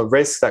reputational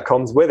risk that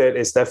comes with it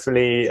is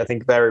definitely, I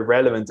think, very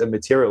relevant and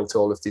material to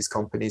all of these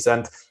companies.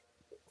 And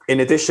in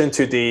addition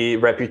to the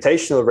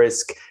reputational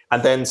risk,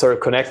 and then sort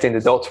of connecting the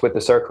dots with the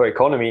circular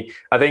economy,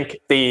 I think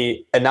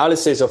the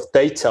analysis of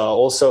data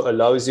also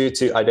allows you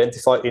to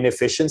identify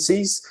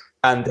inefficiencies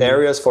and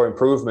areas for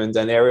improvement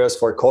and areas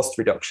for cost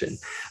reduction.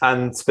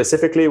 And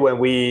specifically, when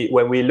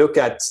we look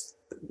at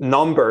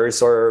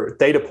numbers or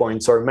data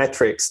points or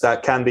metrics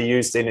that can be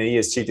used in an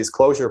ESG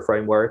disclosure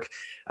framework,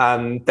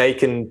 they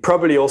can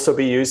probably also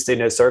be used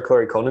in a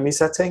circular economy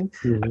setting.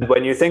 And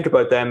when you think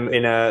about them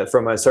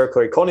from a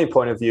circular economy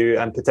point of view,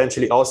 and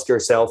potentially ask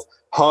yourself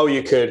how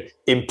you could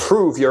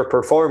improve your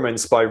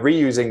performance by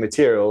reusing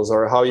materials,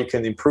 or how you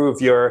can improve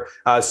your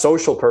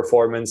social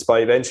performance by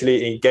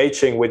eventually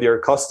engaging with your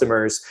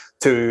customers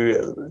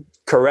to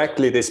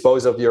correctly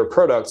dispose of your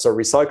products or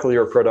recycle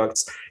your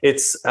products,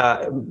 it's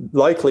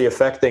likely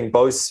affecting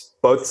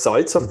both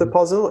sides of the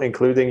puzzle,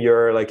 including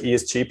your like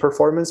ESG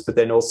performance, but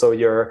then also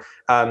your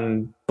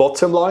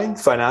bottom line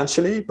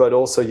financially, but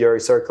also your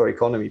circular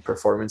economy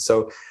performance.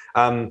 So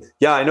I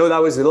know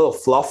that was a little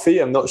fluffy.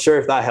 I'm not sure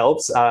if that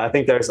helps. I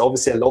think there's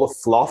obviously a lot of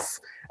fluff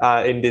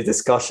in the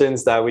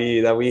discussions that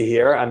we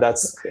hear, and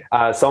that's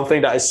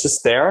something that is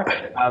just there.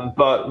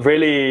 But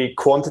really,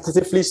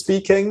 quantitatively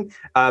speaking,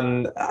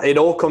 it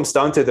all comes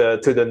down to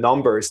the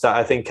numbers that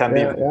I think can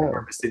be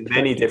repurposed in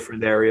many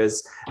different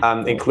areas,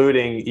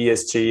 including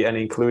ESG and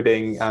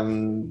including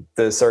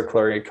the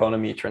circular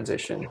economy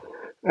transition.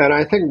 And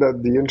I think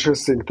that the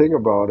interesting thing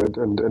about it,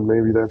 and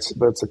maybe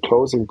that's a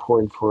closing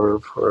point for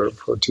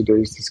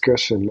today's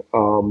discussion,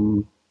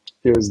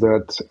 is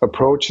that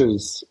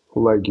approaches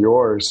like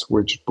yours,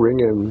 which bring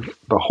in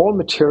the whole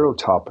material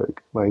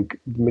topic, like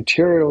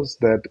materials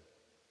that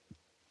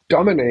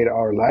dominate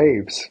our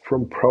lives,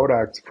 from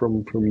products,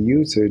 from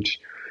usage,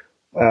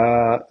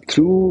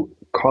 through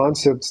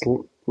concepts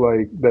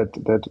like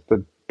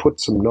that put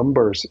some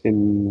numbers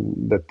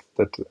in that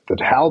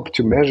help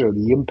to measure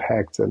the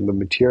impacts and the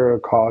material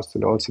cost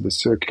and also the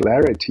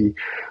circularity.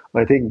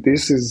 I think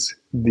this is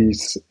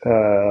these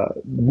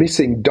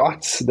missing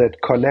dots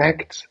that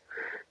connect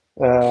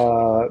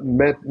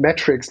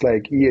metrics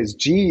like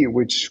ESG,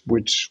 which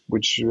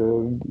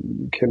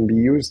can be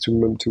used to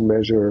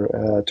measure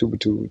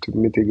to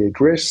mitigate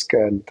risk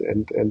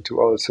and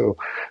to also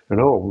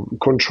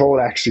control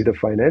actually the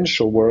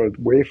financial world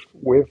with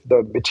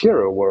the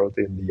material world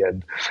in the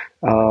end.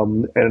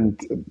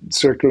 And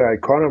circular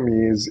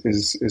economy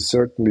is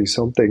certainly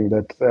something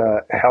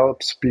that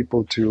helps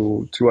people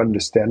to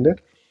understand it,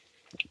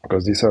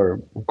 because these are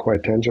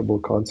quite tangible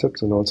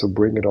concepts, and also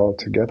bring it all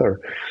together,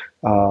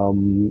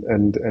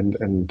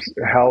 and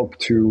help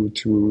to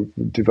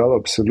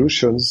develop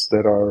solutions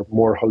that are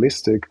more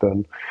holistic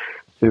than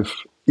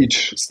if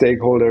each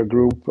stakeholder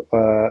group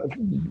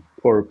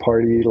or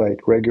party,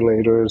 like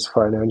regulators,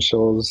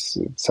 financials,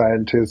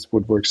 scientists,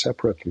 would work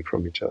separately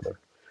from each other.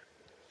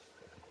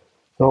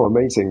 Oh,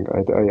 amazing!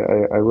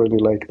 I really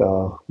like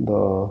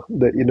the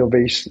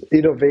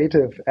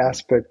innovative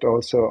aspect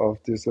also of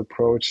this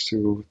approach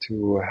to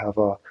have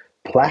a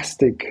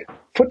plastic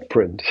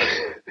footprint,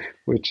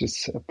 which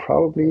is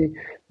probably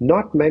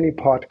not many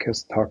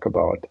podcasts talk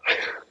about.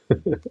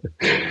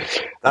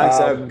 Thanks,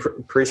 I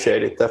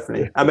appreciate it,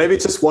 definitely. And maybe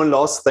just one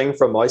last thing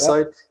from my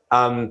side.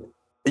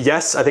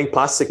 Yes, I think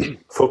plastic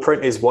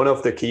footprint is one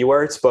of the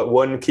keywords, but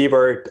one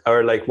keyword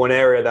or like one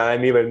area that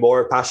I'm even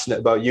more passionate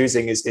about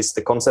using is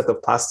the concept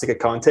of plastic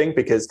accounting,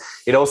 because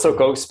it also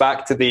goes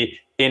back to the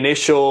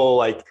initial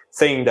like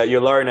thing that you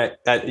learn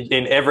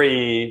in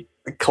every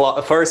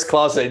first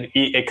class in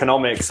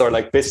economics or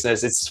like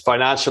business. It's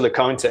financial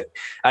accounting.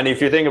 And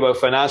if you think about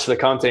financial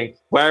accounting,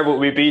 where would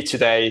we be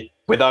today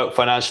without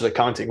financial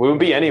accounting? We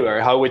wouldn't be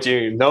anywhere. How would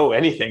you know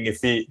anything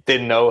if you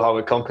didn't know how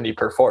a company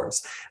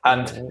performs?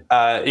 And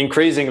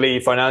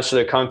increasingly, financial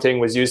accounting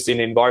was used in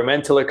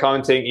environmental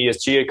accounting,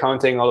 ESG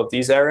accounting, all of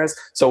these areas.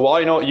 So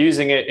why not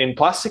using it in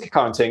plastic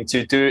accounting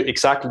to do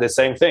exactly the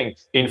same thing,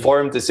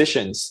 informed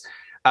decisions?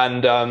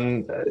 And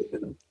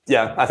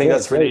I think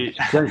that's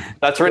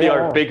really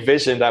our big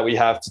vision that we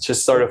have, to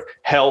just sort of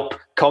help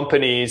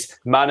companies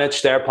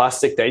manage their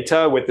plastic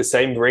data with the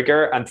same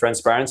rigor and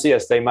transparency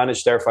as they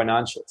manage their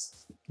financials.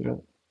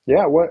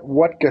 Yeah,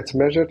 what gets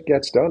measured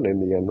gets done in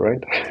the end,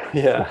 right?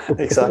 Yeah,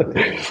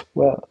 exactly.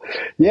 Well,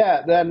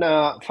 yeah, then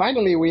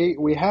finally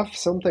we have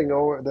something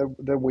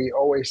that we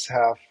always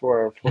have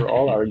for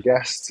all our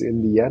guests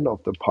in the end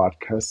of the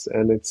podcast,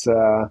 and it's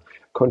a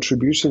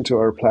contribution to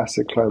our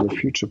Plastic Climate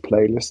Future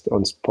playlist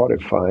on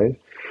Spotify.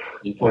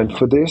 And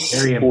for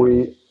this,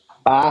 we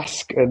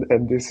ask,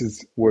 and this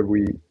is what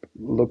we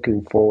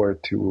looking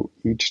forward to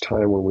each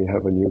time when we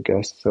have a new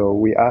guest. So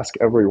we ask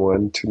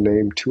everyone to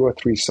name 2 or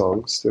 3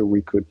 songs that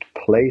we could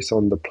place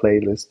on the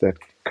playlist that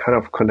kind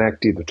of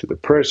connect either to the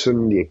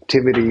person, the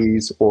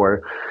activities,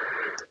 or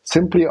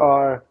simply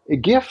are a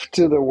gift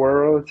to the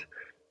world,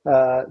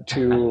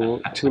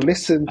 to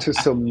listen to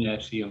some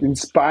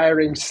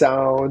inspiring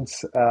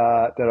sounds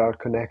that are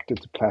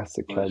connected to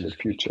Plastic Climate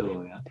Future.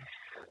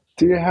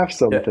 Do you have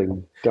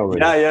something,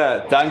 Dominic?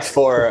 Yeah. Thanks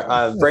for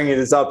bringing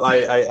this up.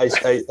 I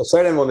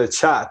shared them on the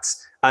chat,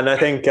 and I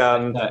think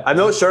I'm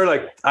not sure.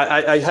 Like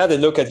I had a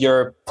look at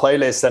your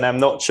playlist, and I'm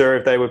not sure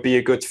if they would be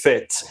a good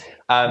fit.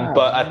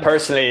 But I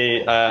personally,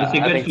 it's a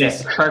good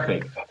fit.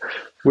 Perfect.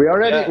 We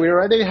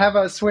already have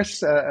a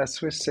Swiss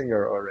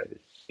singer already.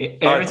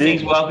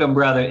 Everything's welcome,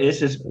 brother.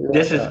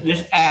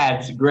 This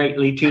adds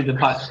greatly to the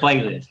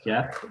playlist.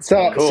 Yeah.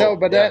 So cool.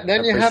 But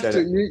then you have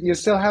to you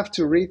still have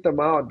to read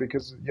them out,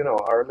 because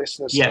our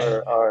listeners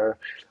are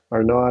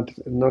not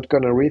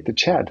going to read the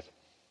chat.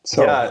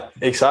 So yeah,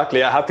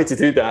 exactly. I'm happy to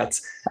do that.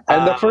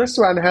 And the first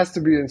one has to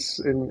be in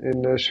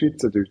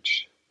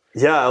Schweizerdeutsch.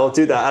 Yeah, I'll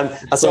do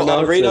that. And so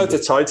I'll read out the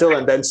title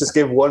and then just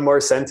give one more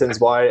sentence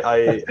why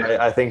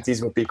I think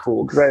these would be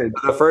cool. Great.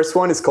 The first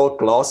one is called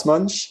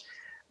Glasmensch.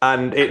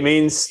 And it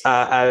means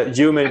a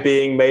human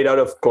being made out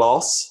of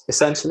glass,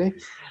 essentially.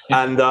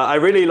 And I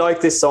really like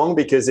this song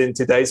because in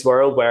today's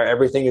world where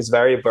everything is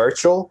very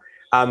virtual,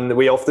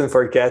 we often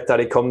forget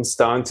that it comes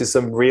down to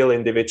some real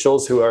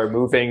individuals who are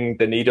moving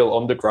the needle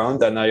on the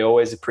ground. And I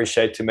always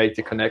appreciate to make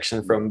the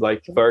connection from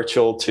like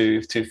virtual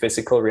to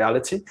physical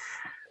reality.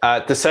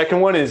 The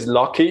second one is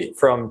Lucky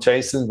from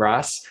Jason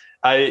Mraz.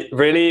 I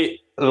really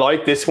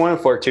like this one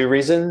for 2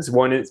 reasons.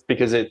 One is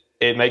because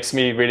it makes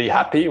me really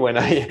happy when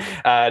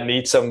I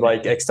need some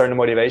like external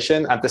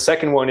motivation. And the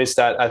second one is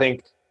that I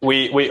think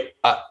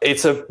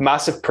it's a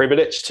massive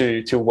privilege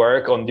to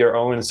work on your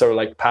own sort of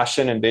like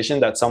passion and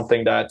vision. That's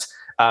something that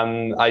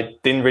I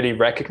didn't really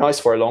recognize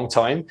for a long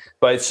time,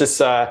 but it's just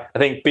I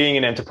think being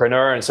an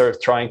entrepreneur and sort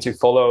of trying to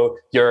follow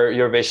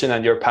your vision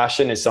and your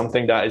passion is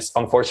something that is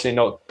unfortunately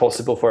not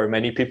possible for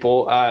many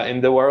people in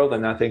the world,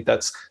 and I think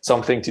that's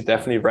something to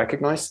definitely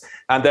recognize.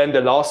 And then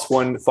the last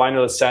one,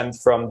 Final Ascent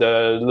from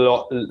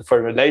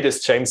the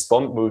latest James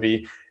Bond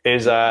movie,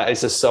 is a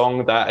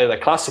song that is a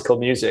classical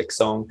music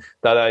song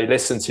that I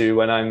listen to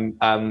when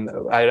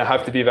I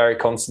have to be very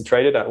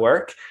concentrated at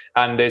work.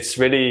 And it's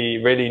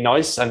really, really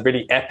nice and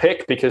really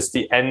epic because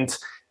the end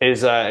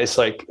is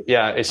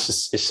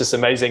it's just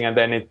amazing. And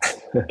then it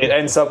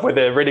ends up with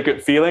a really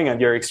good feeling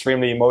and you're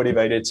extremely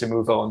motivated to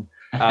move on.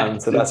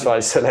 So that's why I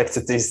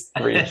selected these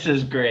 3. This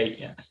is great.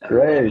 Yeah.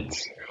 Great.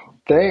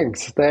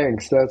 Thanks.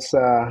 That's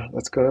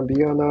going to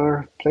be on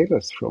our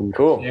playlist from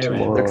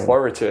tomorrow. Look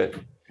forward to it.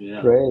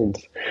 Yeah.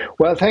 Great.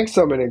 Well, thanks,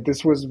 Dominic.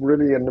 This was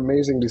really an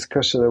amazing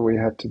discussion that we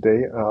had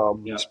today,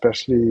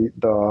 especially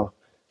the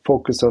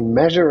focus on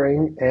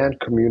measuring and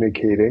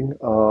communicating.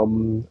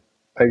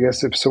 I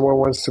guess if someone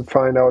wants to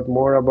find out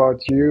more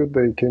about you,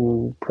 they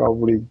can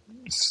probably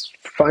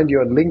find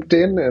you on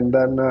LinkedIn, and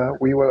then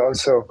we will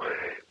also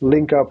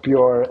link up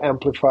your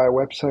Ampliphi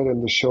website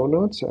in the show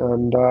notes.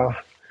 And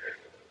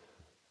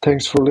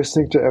thanks for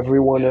listening to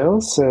everyone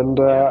else, and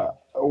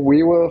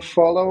we will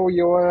follow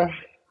your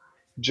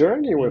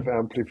journey with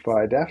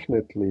Ampliphi,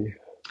 definitely.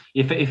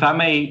 If I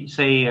may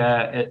say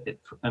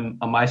on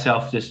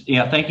myself, just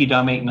thank you,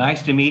 Dominic.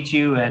 Nice to meet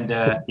you, and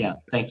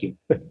thank you.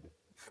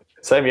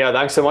 Same. Yeah.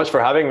 Thanks so much for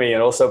having me,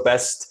 and also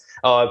best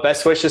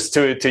wishes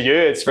to you.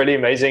 It's really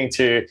amazing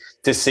to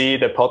see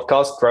the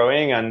podcast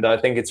growing, and I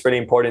think it's really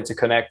important to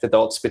connect the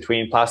dots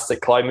between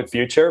plastic, climate,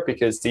 future,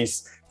 because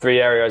these three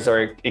areas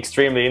are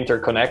extremely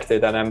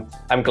interconnected. And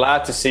I'm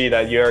glad to see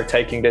that you're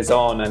taking this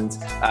on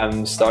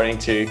and starting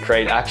to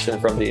create action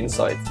from the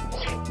inside.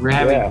 We're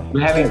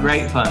having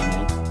great fun,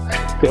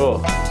 man.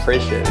 Cool.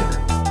 Appreciate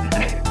it.